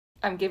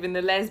I'm giving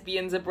the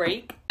lesbians a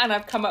break and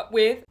I've come up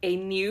with a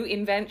new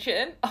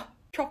invention. Oh,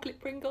 chocolate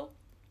Pringle.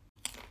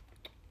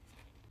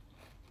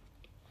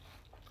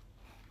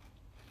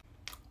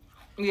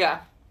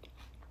 Yeah.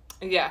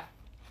 Yeah.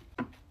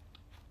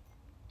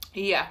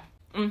 Yeah.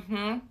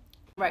 Mm-hmm.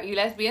 Right, you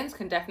lesbians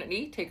can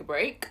definitely take a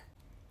break.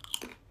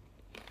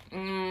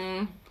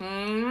 Mm-hmm.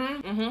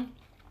 Mm-hmm.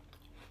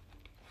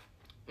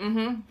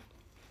 Mm-hmm.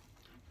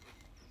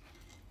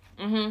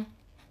 Mm-hmm.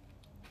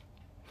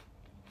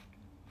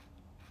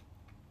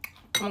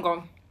 Oh my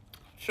god.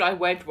 Should I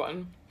wedge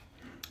one?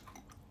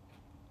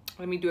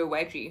 Let me do a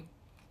wedgie.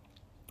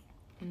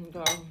 And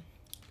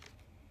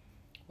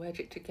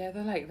wedge it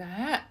together like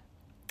that.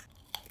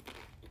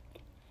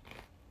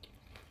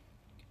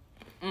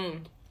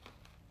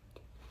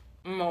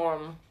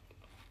 More.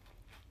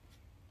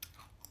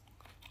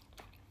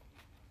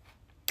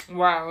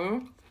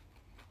 Wow.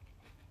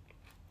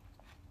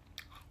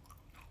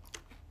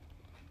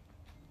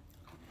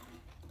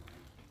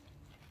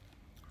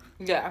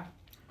 Yeah.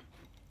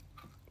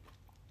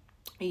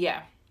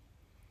 Yeah.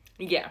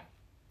 Yeah.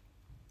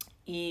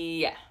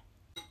 Yeah.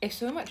 It's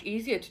so much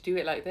easier to do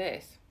it like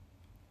this.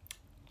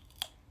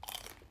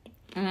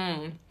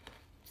 Mm-hmm.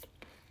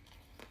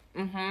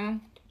 Mm-hmm.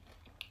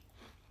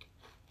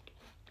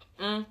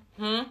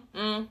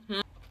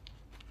 Mm-hmm.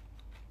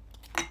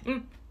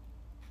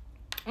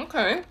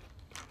 Okay.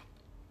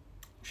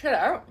 Chill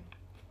out.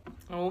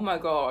 Oh my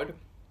god.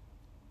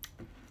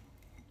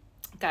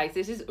 Guys,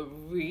 this is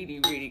really,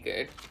 really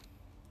good.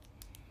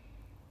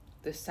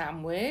 The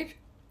sandwich.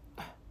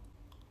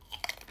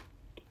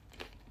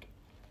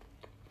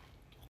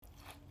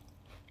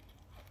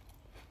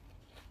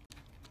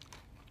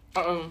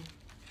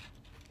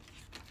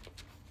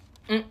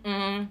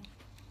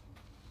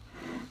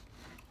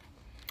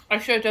 I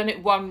should have done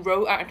it one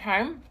row at a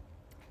time,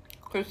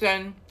 because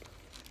then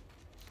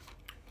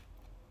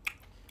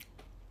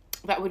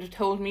that would have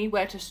told me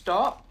where to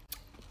stop.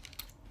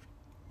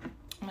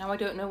 Now I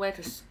don't know where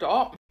to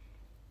stop.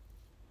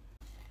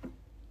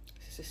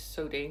 This is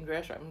so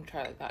dangerous. Right, I'm gonna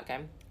try like that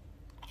again.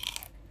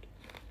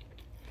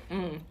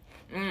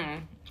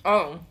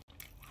 Oh.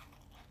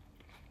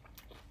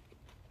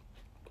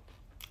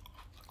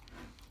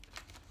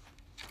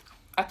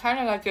 I kind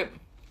of like it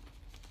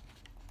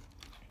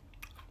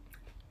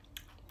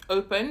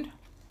opened.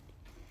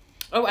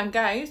 Oh, and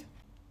guys,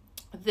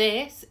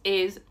 this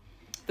is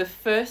the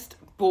first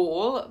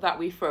ball that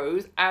we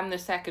froze and the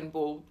second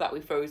ball that we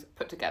froze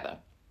put together.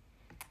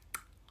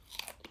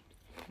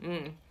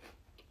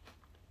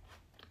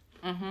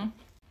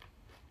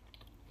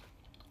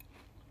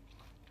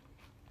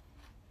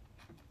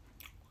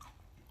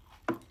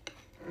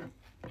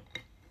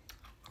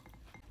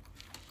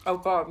 Oh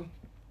god.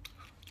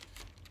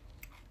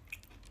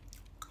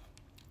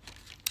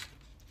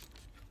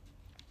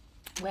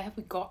 Where have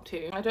we got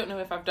to? I don't know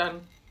if I've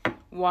done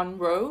one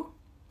row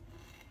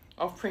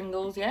of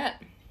Pringles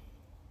yet.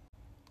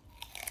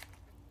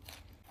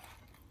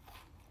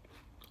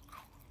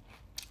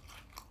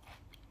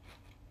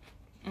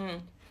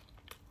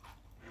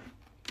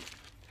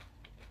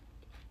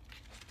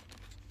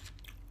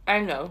 I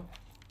know.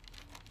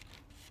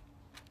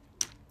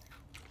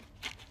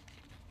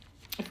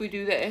 If we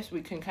do this,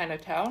 we can kind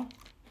of tell.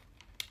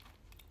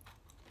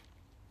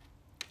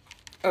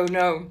 Oh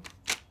no.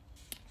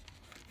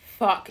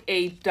 Fuck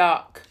a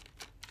duck.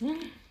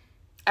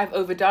 I've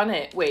overdone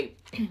it. Wait.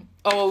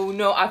 Oh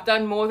no, I've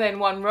done more than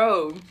one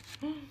row.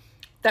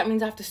 That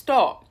means I have to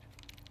stop.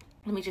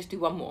 Let me just do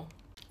one more.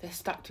 They're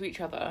stuck to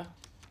each other.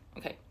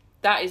 Okay,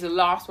 that is the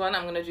last one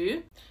I'm gonna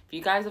do. If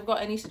you guys have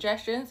got any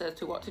suggestions as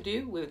to what to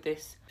do with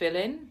this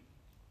fill-in,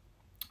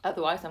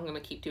 otherwise I'm gonna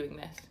keep doing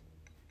this.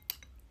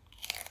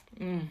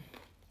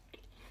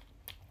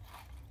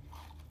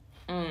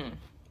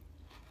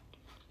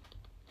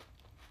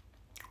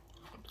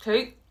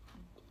 Take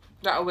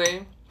that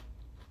away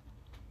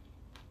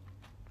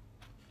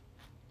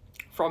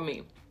from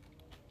me.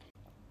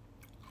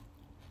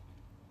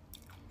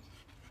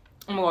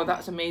 Oh my god,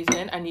 that's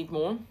amazing. I need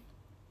more.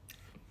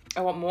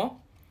 I want more.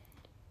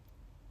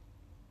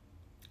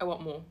 I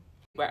want more.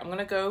 Right, I'm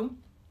gonna go.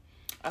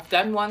 I've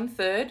done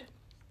 1/3.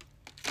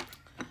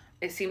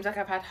 It seems like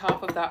I've had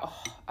half of that.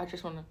 Oh, I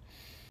just wanna.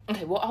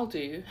 Okay, what I'll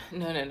do.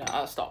 No,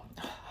 I'll stop.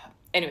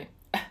 Anyway,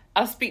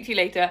 I'll speak to you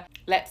later.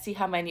 Let's see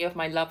how many of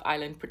my Love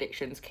Island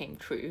predictions came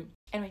true.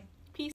 Anyway,